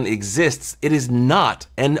Fair Plan exists. It is not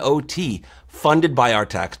NOT funded by our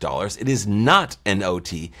tax dollars. It is not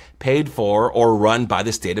NOT paid for or run by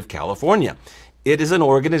the state of California. It is an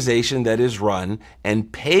organization that is run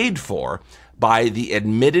and paid for by the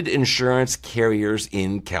admitted insurance carriers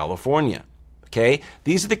in California. Okay?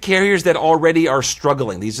 These are the carriers that already are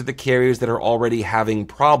struggling. These are the carriers that are already having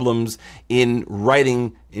problems in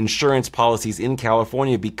writing insurance policies in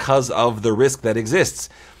California because of the risk that exists.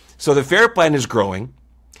 So the Fair Plan is growing.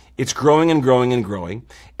 It's growing and growing and growing.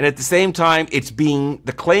 And at the same time,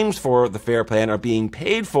 the claims for the Fair Plan are being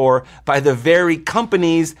paid for by the very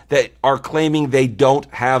companies that are claiming they don't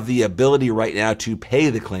have the ability right now to pay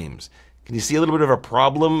the claims. Can you see a little bit of a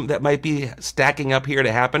problem that might be stacking up here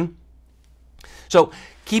to happen? So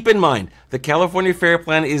keep in mind, the California Fair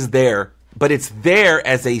Plan is there, but it's there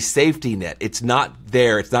as a safety net. It's not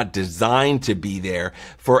there. It's not designed to be there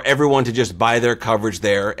for everyone to just buy their coverage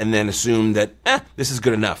there and then assume that, this is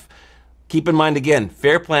good enough. Keep in mind again,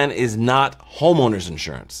 Fair Plan is not homeowners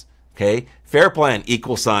insurance. Okay? Fair Plan =/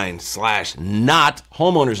 not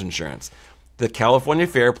homeowners insurance. The California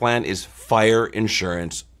Fair Plan is fire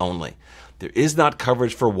insurance only. There is not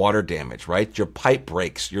coverage for water damage, right? Your pipe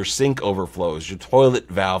breaks, your sink overflows, your toilet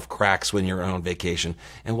valve cracks when you're on vacation.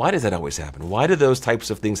 And why does that always happen? Why do those types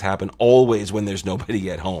of things happen always when there's nobody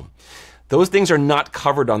at home? Those things are not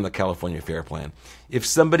covered on the California Fair Plan. If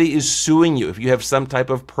somebody is suing you, if you have some type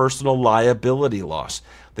of personal liability loss,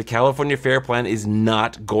 the California Fair Plan is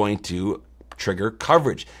not going to trigger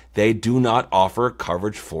coverage. They do not offer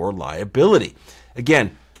coverage for liability.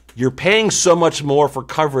 Again, you're paying so much more for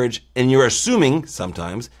coverage, and you're assuming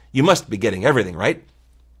sometimes you must be getting everything, right?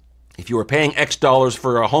 If you were paying X dollars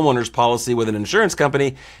for a homeowner's policy with an insurance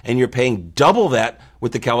company and you're paying double that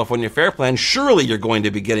with the California Fair Plan, surely you're going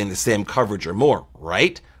to be getting the same coverage or more,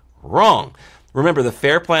 right? Wrong. Remember, the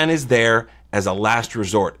Fair Plan is there as a last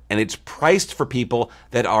resort, and it's priced for people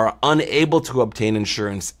that are unable to obtain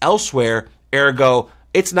insurance elsewhere. Ergo,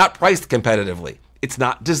 it's not priced competitively. It's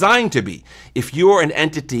not designed to be. If you're an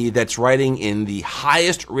entity that's writing in the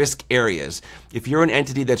highest risk areas, if you're an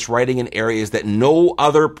entity that's writing in areas that no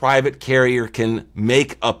other private carrier can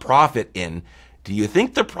make a profit in, do you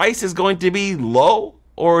think the price is going to be low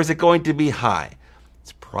or is it going to be high?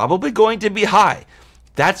 It's probably going to be high.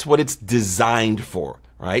 That's what it's designed for,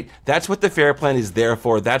 right? That's what the Fair Plan is there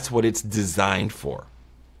for. That's what it's designed for.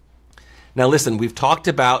 Now listen, we've talked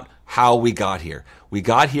about how we got here. We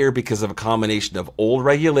got here because of a combination of old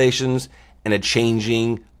regulations and a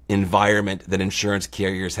changing environment that insurance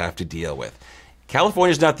carriers have to deal with.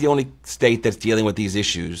 California is not the only state that's dealing with these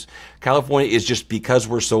issues. California is just because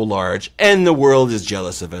we're so large and the world is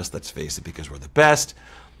jealous of us, let's face it, because we're the best.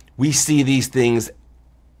 We see these things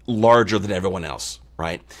larger than everyone else,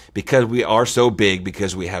 right? Because we are so big,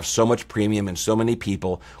 because we have so much premium and so many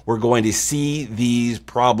people, we're going to see these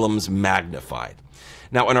problems magnified.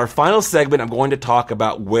 Now, in our final segment, I'm going to talk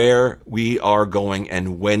about where we are going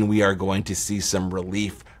and when we are going to see some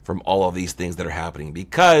relief from all of these things that are happening,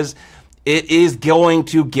 because it is going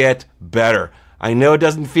to get better. I know it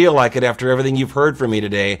doesn't feel like it after everything you've heard from me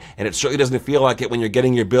today, and it certainly doesn't feel like it when you're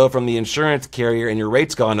getting your bill from the insurance carrier and your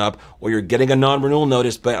rate's gone up or you're getting a non-renewal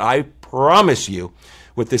notice, but I promise you,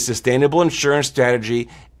 with this sustainable insurance strategy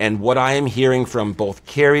and what I am hearing from both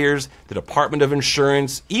carriers, the Department of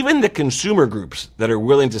Insurance, even the consumer groups that are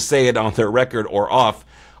willing to say it on their record or off,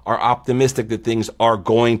 are optimistic that things are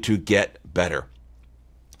going to get better.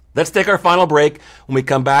 Let's take our final break. When we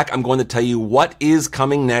come back, I'm going to tell you what is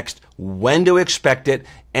coming next, when to expect it,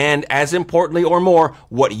 and as importantly or more,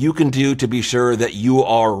 what you can do to be sure that you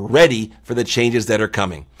are ready for the changes that are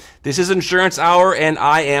coming. This is Insurance Hour, and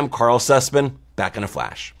I am Karl Susman. Back in a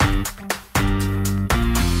flash.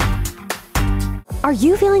 Are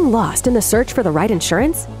you feeling lost in the search for the right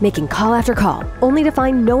insurance? Making call after call, only to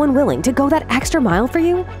find no one willing to go that extra mile for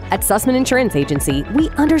you? At Susman Insurance Agency, we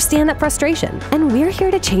understand that frustration, and we're here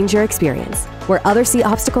to change your experience. Where others see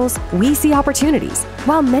obstacles, we see opportunities.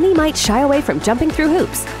 While many might shy away from jumping through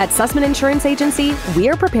hoops, at Susman Insurance Agency,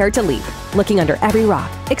 we're prepared to leap, looking under every rock,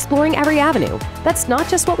 exploring every avenue. That's not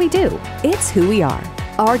just what we do, it's who we are.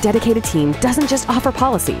 Our dedicated team doesn't just offer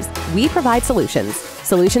policies, we provide solutions.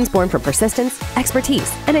 Solutions born from persistence,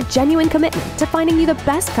 expertise, and a genuine commitment to finding you the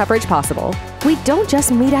best coverage possible. We don't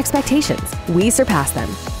just meet expectations, we surpass them.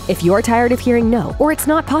 If you're tired of hearing no or it's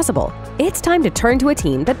not possible, it's time to turn to a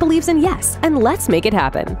team that believes in yes, and let's make it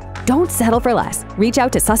happen. Don't settle for less. Reach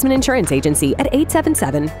out to Susman Insurance Agency at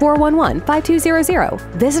 877-411-5200.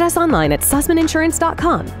 Visit us online at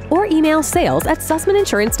susmaninsurance.com or email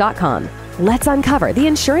sales@susmaninsurance.com. Let's uncover the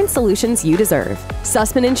insurance solutions you deserve.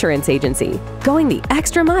 Susman Insurance Agency, going the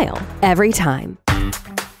extra mile every time.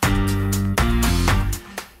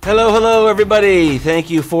 Hello, everybody. Thank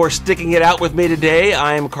you for sticking it out with me today.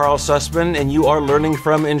 I'm Karl Susman, and you are learning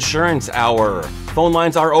from Insurance Hour. Phone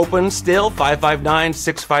lines are open still,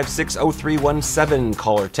 559-656-0317.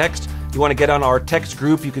 Call or text. If you want to get on our text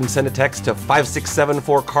group, you can send a text to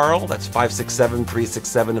 567-4KARL. That's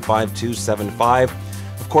 567-367-5275.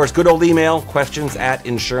 Of course, good old email,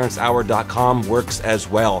 questions@insurancehour.com works as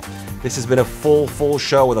well. This has been a full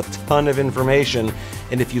show with a ton of information.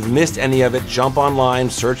 And if you've missed any of it, jump online,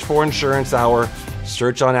 search for Insurance Hour,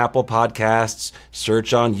 search on Apple Podcasts,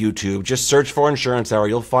 search on YouTube. Just search for Insurance Hour.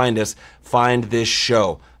 You'll find us. Find this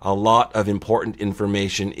show. A lot of important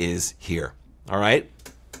information is here. All right?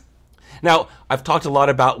 Now, I've talked a lot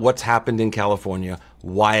about what's happened in California,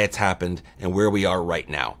 why it's happened, and where we are right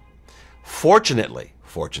now. Fortunately,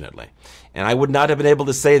 and I would not have been able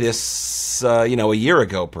to say this, a year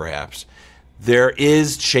ago, perhaps, there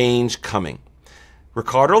is change coming.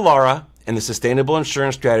 Ricardo Lara and the sustainable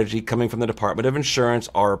insurance strategy coming from the Department of Insurance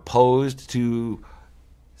are posed to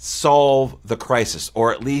solve the crisis,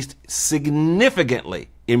 or at least significantly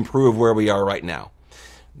improve where we are right now.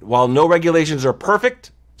 While no regulations are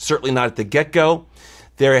perfect, certainly not at the get-go,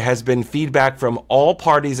 there has been feedback from all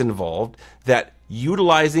parties involved that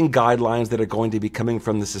utilizing guidelines that are going to be coming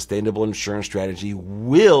from the sustainable insurance strategy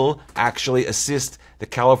will actually assist the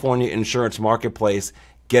California insurance marketplace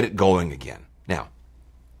get it going again. Now,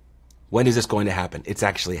 when is this going to happen? It's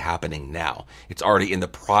actually happening now. It's already in the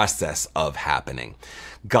process of happening.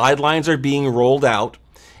 Guidelines are being rolled out,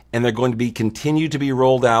 and they're going to be continue to be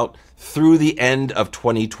rolled out through the end of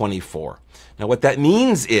 2024. Now, what that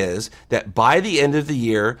means is that by the end of the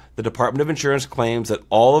year, the Department of Insurance claims that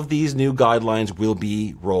all of these new guidelines will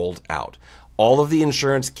be rolled out. All of the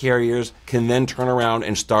insurance carriers can then turn around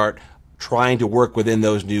and start trying to work within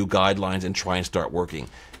those new guidelines and try and start working.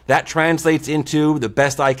 That translates into, the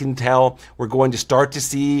best I can tell, we're going to start to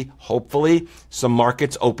see, hopefully, some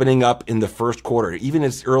markets opening up in the first quarter, even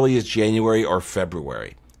as early as January or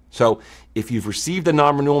February. So if you've received a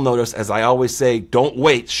non-renewal notice, as I always say, don't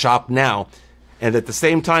wait, shop now. And at the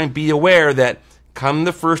same time, be aware that come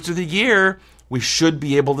the first of the year, we should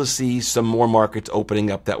be able to see some more markets opening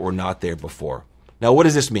up that were not there before. Now, what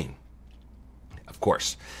does this mean? Of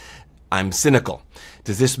course, I'm cynical.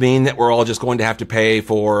 Does this mean that we're all just going to have to pay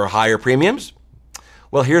for higher premiums?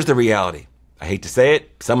 Well, here's the reality. I hate to say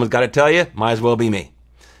it. Someone's got to tell you. Might as well be me.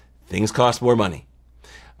 Things cost more money.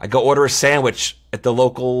 I go order a sandwich at the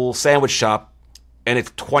local sandwich shop, and it's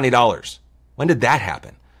 $20. When did that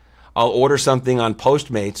happen? I'll order something on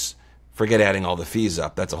Postmates. Forget adding all the fees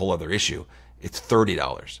up. That's a whole other issue. It's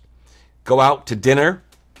 $30. Go out to dinner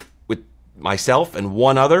with myself and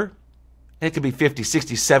one other, and it could be $50,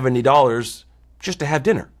 $60, $70 just to have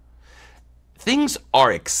dinner. Things are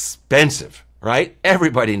expensive, right?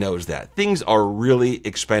 Everybody knows that. Things are really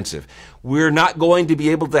expensive. We're not going to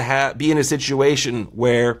be able to be in a situation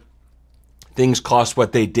where things cost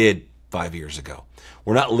what they did 5 years ago.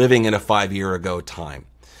 We're not living in a 5 year ago time.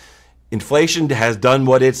 Inflation has done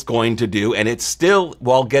what it's going to do, and it's still,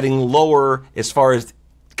 while getting lower as far as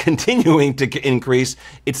continuing to increase,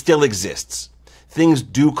 it still exists. Things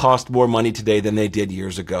do cost more money today than they did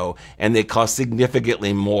years ago, and they cost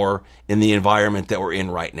significantly more in the environment that we're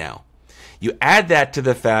in right now. You add that to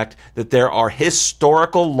the fact that there are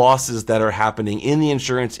historical losses that are happening in the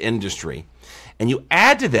insurance industry, and you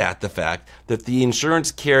add to that the fact that the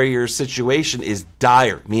insurance carrier situation is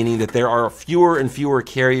dire, meaning that there are fewer and fewer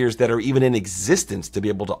carriers that are even in existence to be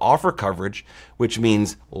able to offer coverage, which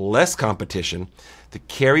means less competition. The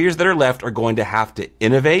carriers that are left are going to have to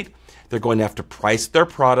innovate. They're going to have to price their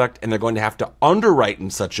product, and they're going to have to underwrite in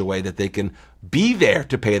such a way that they can be there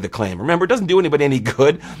to pay the claim. Remember, it doesn't do anybody any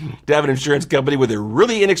good to have an insurance company with a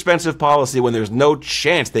really inexpensive policy when there's no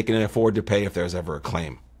chance they can afford to pay if there's ever a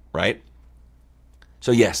claim, right?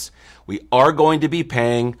 So yes, we are going to be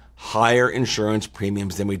paying higher insurance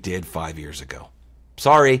premiums than we did 5 years ago.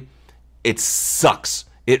 Sorry, it sucks.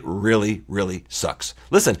 It really, really sucks.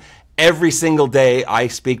 Listen, Every single day I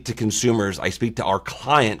speak to consumers, I speak to our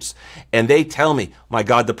clients, and they tell me, my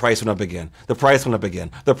God, the price went up again. The price went up again.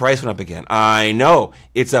 The price went up again. I know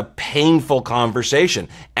it's a painful conversation,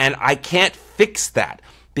 and I can't fix that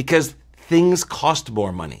because things cost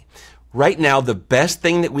more money. Right now, the best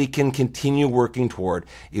thing that we can continue working toward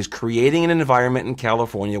is creating an environment in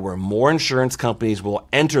California where more insurance companies will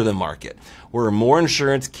enter the market, where more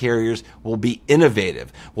insurance carriers will be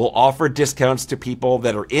innovative, will offer discounts to people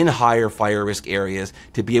that are in higher fire risk areas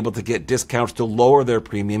to be able to get discounts to lower their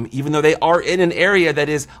premium, even though they are in an area that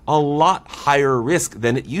is a lot higher risk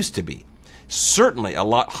than it used to be. Certainly a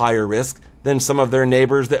lot higher risk than some of their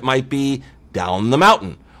neighbors that might be down the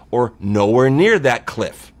mountain or nowhere near that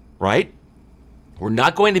cliff. Right? We're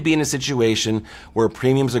not going to be in a situation where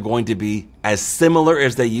premiums are going to be as similar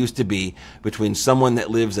as they used to be between someone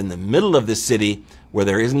that lives in the middle of the city where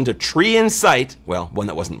there isn't a tree in sight, well, one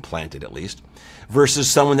that wasn't planted at least, versus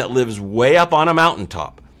someone that lives way up on a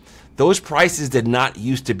mountaintop. Those prices did not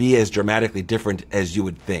used to be as dramatically different as you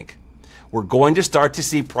would think. We're going to start to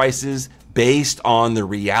see prices based on the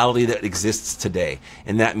reality that exists today.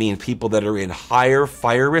 And that means people that are in higher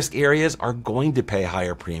fire risk areas are going to pay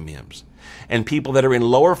higher premiums. And people that are in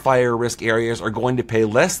lower fire risk areas are going to pay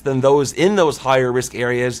less than those in those higher risk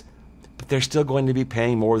areas, but they're still going to be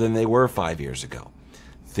paying more than they were 5 years ago.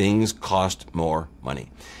 Things cost more money.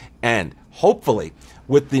 And hopefully,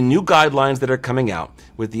 with the new guidelines that are coming out,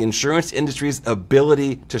 with the insurance industry's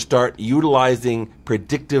ability to start utilizing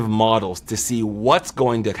predictive models to see what's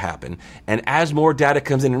going to happen, and as more data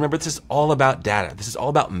comes in, remember, this is all about data. This is all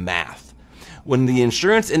about math. When the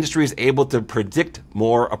insurance industry is able to predict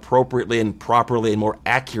more appropriately and properly and more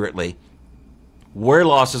accurately where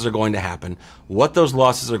losses are going to happen, what those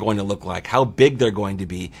losses are going to look like, how big they're going to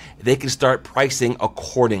be, they can start pricing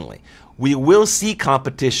accordingly. We will see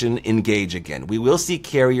competition engage again. We will see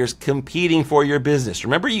carriers competing for your business.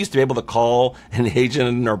 Remember, you used to be able to call an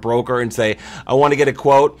agent or broker and say, I want to get a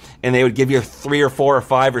quote, and they would give you 3 or 4 or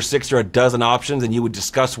 5 or 6 or a dozen options, and you would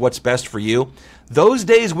discuss what's best for you. Those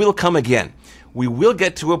days will come again. We will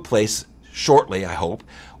get to a place shortly, I hope,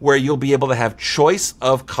 where you'll be able to have choice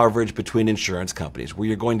of coverage between insurance companies, where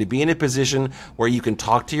you're going to be in a position where you can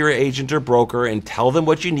talk to your agent or broker and tell them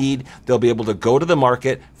what you need. They'll be able to go to the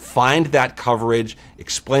market, find that coverage,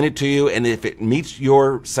 explain it to you, and if it meets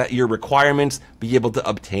your requirements, be able to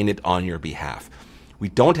obtain it on your behalf. We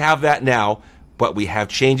don't have that now, but we have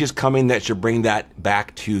changes coming that should bring that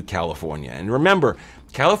back to California. And remember,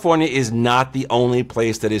 California is not the only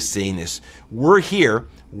place that is seeing this. We're here,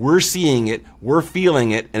 we're seeing it, we're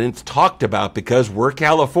feeling it, and it's talked about because we're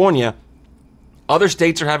California. Other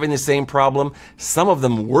states are having the same problem, some of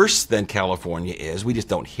them worse than California is. We just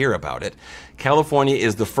don't hear about it. California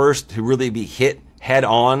is the first to really be hit head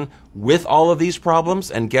on with all of these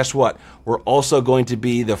problems, and guess what? We're also going to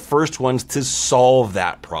be the first ones to solve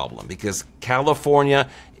that problem because California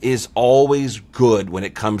is always good when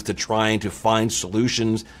it comes to trying to find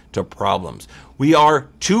solutions to problems. We are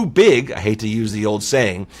too big, I hate to use the old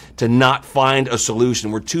saying, to not find a solution.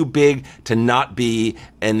 We're too big to not be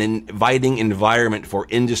an inviting environment for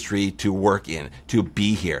industry to work in, to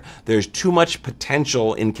be here. There's too much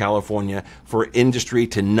potential in California for industry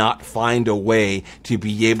to not find a way to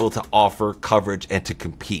be able to offer coverage and to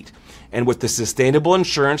compete. And with the sustainable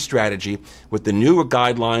insurance strategy, with the new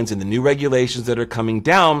guidelines and the new regulations that are coming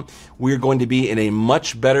down, we're going to be in a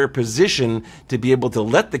much better position to be able to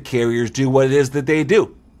let the carriers do what it is that they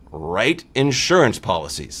do, write insurance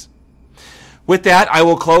policies. With that, I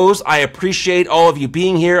will close. I appreciate all of you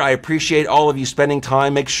being here. I appreciate all of you spending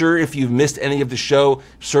time. Make sure if you've missed any of the show,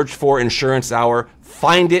 search for Insurance Hour,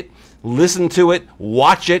 find it, listen to it,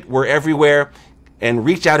 watch it. We're everywhere. And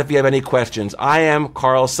reach out if you have any questions. I am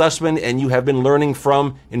Karl Susman, and you have been learning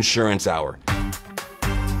from Insurance Hour.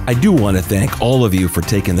 I do want to thank all of you for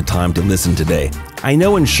taking the time to listen today. I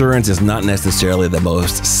know insurance is not necessarily the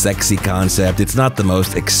most sexy concept. It's not the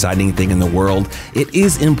most exciting thing in the world. It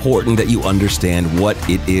is important that you understand what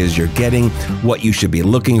it is you're getting, what you should be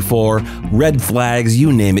looking for, red flags,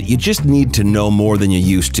 you name it. You just need to know more than you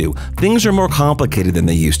used to. Things are more complicated than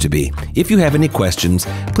they used to be. If you have any questions,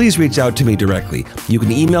 please reach out to me directly. You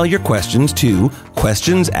can email your questions to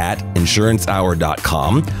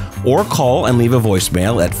questions@insurancehour.com or call and leave a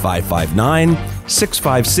voicemail at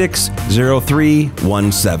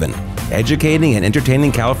 559-656-0317. Educating and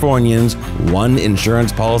entertaining Californians, one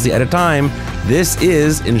insurance policy at a time. This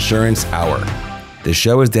is Insurance Hour. This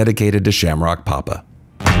show is dedicated to Shamrock Papa.